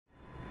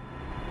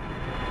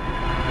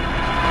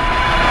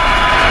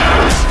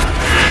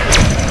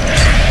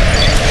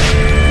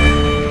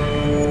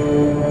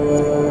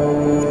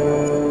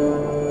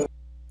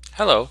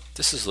Hello,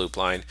 this is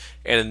Loopline,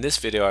 and in this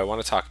video I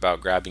want to talk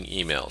about grabbing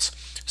emails.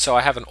 So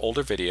I have an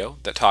older video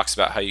that talks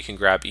about how you can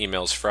grab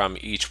emails from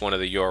each one of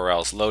the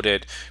URLs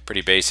loaded.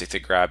 Pretty basic to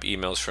grab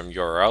emails from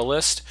URL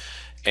list,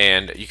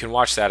 and you can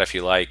watch that if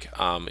you like.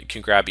 You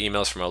can grab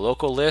emails from a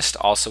local list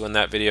also in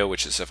that video,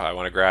 which is if I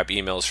want to grab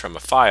emails from a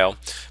file,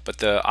 but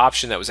the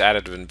option that was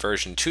added in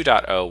version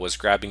 2.0 was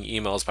grabbing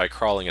emails by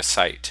crawling a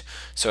site.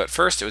 So at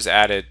first it was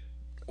added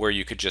where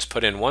you could just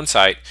put in one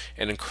site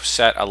and then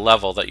set a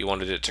level that you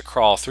wanted it to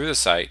crawl through the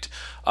site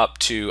up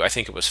to, I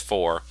think it was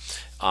 4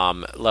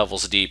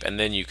 levels deep, and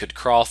then you could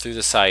crawl through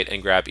the site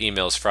and grab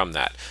emails from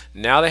that.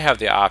 Now they have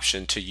the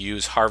option to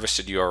use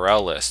harvested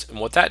URL list, and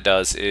what that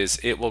does is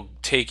it will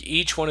take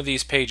each one of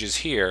these pages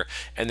here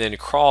and then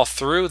crawl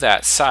through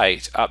that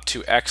site up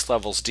to X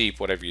levels deep,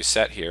 whatever you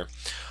set here,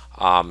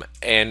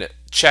 and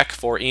check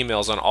for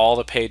emails on all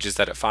the pages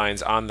that it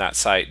finds on that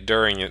site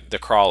during the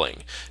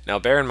crawling. Now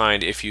bear in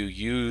mind, if you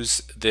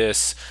use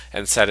this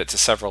and set it to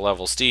several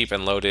levels deep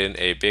and load in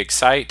a big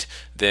site,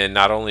 then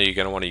not only are you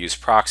going to want to use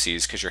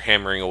proxies because you're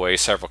hammering away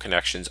several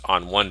connections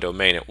on one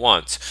domain at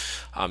once,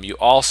 you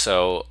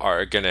also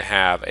are going to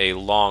have a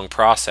long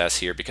process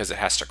here because it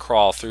has to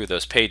crawl through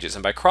those pages.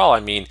 And by crawl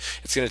I mean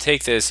it's going to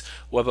take this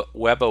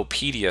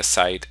Webopedia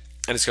site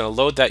and it's going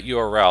to load that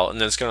URL, and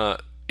then it's going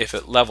to, if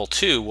at level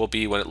 2 will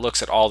be when it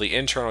looks at all the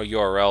internal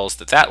URLs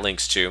that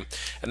links to,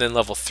 and then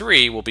level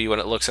 3 will be when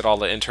it looks at all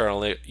the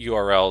internal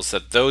URLs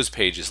that those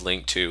pages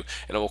link to,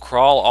 and it will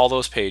crawl all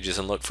those pages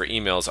and look for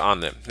emails on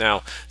them.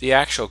 Now the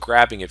actual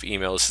grabbing of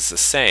emails is the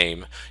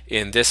same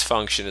in this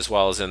function as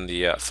well as in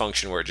the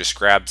function where it just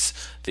grabs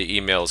the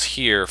emails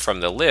here from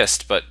the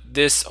list, but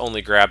this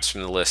only grabs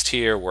from the list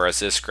here, whereas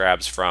this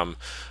grabs from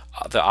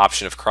the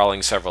option of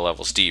crawling several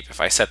levels deep. If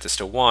I set this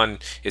to 1,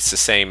 it's the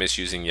same as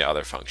using the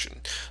other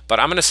function. But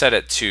I'm going to set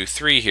it to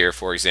 3 here,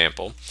 for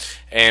example,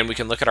 and we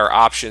can look at our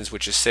options,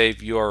 which is save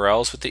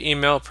URLs with the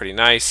email. Pretty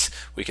nice.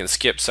 We can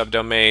skip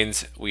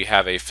subdomains. We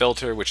have a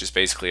filter, which is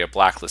basically a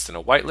blacklist and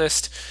a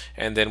whitelist,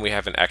 and then we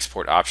have an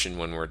export option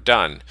when we're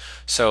done.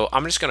 So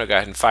I'm just going to go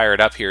ahead and fire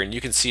it up here, and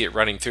you can see it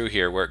running through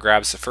here where it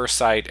grabs the first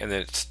site and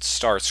then it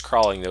starts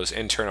crawling those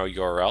internal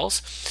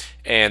URLs.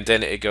 And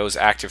then it goes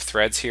active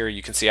threads here.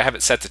 You can see I have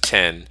it set to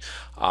 10.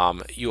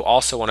 You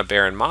also want to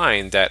bear in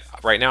mind that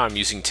right now I'm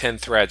using 10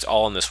 threads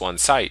all on this one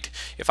site.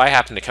 If I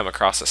happen to come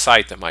across a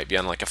site that might be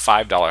on like a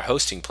 $5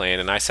 hosting plan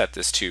and I set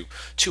this to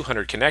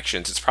 200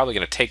 connections, it's probably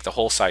going to take the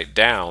whole site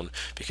down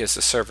because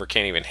the server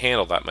can't even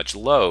handle that much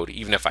load,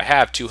 even if I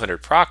have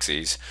 200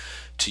 proxies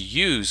to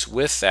use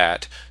with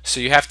that. So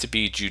you have to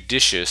be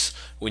judicious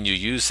when you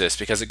use this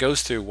because it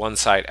goes through one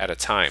site at a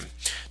time.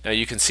 Now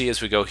you can see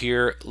as we go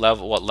here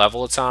what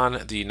level it's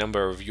on, the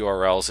number of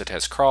URLs it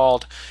has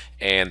crawled,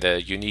 and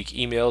the unique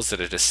emails that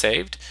it has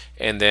saved,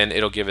 and then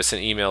it'll give us an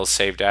email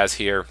saved as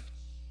here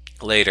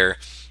later,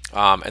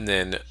 and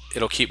then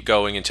it'll keep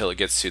going until it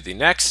gets to the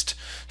next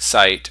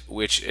site,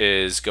 which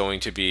is going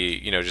to be,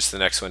 just the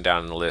next one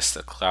down in the list,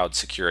 the Cloud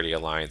Security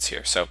Alliance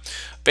here. So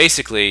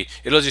basically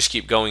it'll just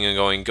keep going and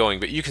going and going,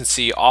 but you can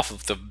see off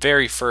of the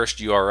very first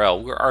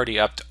URL we're already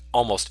up to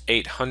almost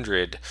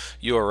 800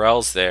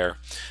 URLs there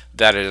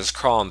that it is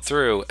crawling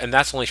through, and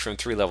that's only from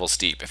 3 levels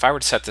deep. If I were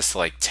to set this to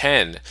like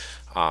 10,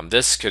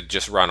 this could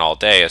just run all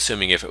day,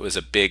 assuming if it was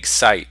a big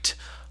site.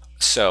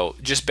 So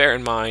just bear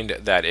in mind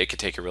that it could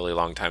take a really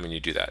long time when you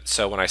do that.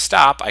 So when I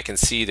stop, I can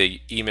see the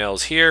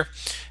emails here.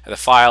 The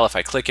file, if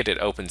I click it, it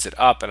opens it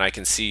up, and I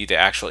can see the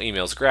actual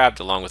emails grabbed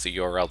along with the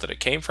URL that it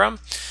came from.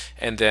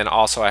 And then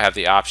also I have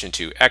the option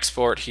to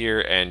export here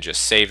and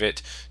just save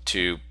it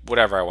to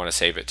whatever I want to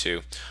save it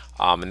to,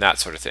 and that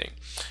sort of thing,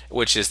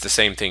 which is the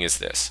same thing as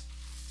this.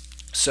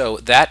 So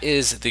that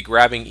is the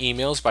grabbing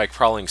emails by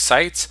crawling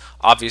sites.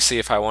 Obviously,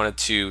 if I wanted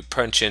to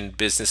punch in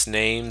business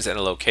names and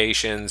a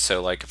location, so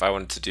like if I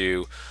wanted to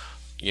do,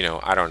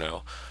 I don't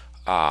know,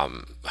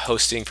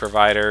 hosting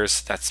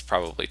providers, that's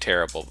probably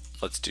terrible.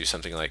 Let's do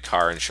something like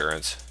car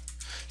insurance.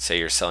 Say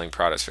you're selling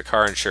products for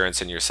car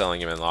insurance and you're selling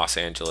them in Los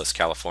Angeles,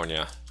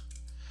 California.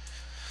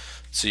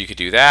 So you could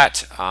do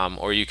that,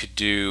 or you could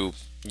do,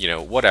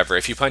 whatever.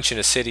 If you punch in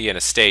a city and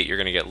a state, you're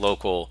going to get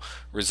local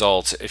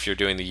results. If you're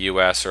doing the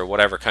US or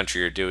whatever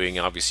country you're doing,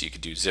 obviously you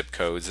could do zip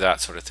codes,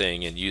 that sort of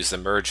thing, and use the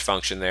merge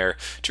function there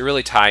to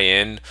really tie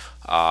in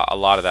a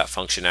lot of that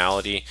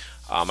functionality.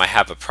 I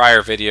have a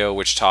prior video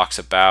which talks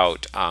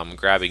about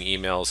grabbing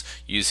emails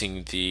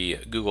using the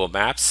Google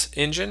Maps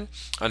engine.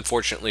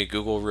 Unfortunately,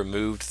 Google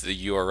removed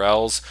the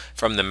URLs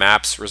from the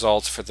Maps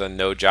results for the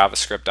no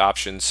JavaScript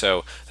option,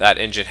 so that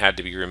engine had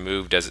to be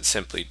removed as it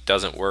simply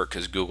doesn't work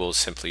because Google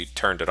simply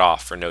turned it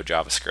off for no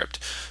JavaScript.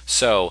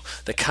 So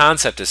the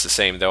concept is the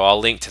same, though. I'll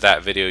link to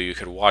that video. You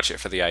could watch it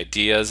for the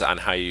ideas on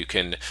how you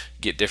can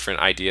get different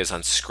ideas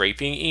on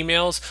scraping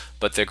emails,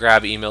 but the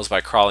grab emails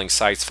by crawling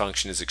sites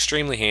function is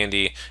extremely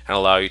handy and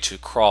allow you to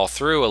crawl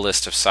through a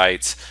list of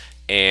sites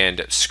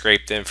and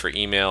scrape them for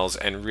emails,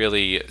 and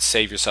really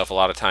save yourself a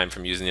lot of time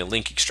from using the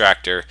link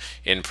extractor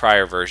in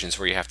prior versions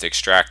where you have to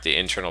extract the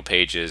internal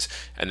pages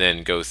and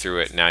then go through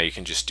it. Now you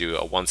can just do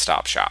a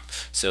one-stop shop.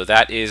 So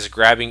that is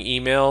grabbing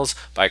emails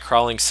by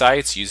crawling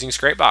sites using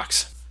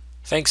Scrapebox.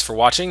 Thanks for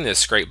watching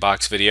this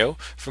Scrapebox video.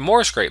 For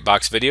more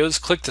Scrapebox videos,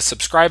 click the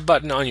subscribe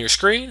button on your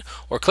screen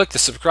or click the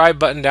subscribe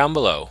button down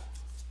below.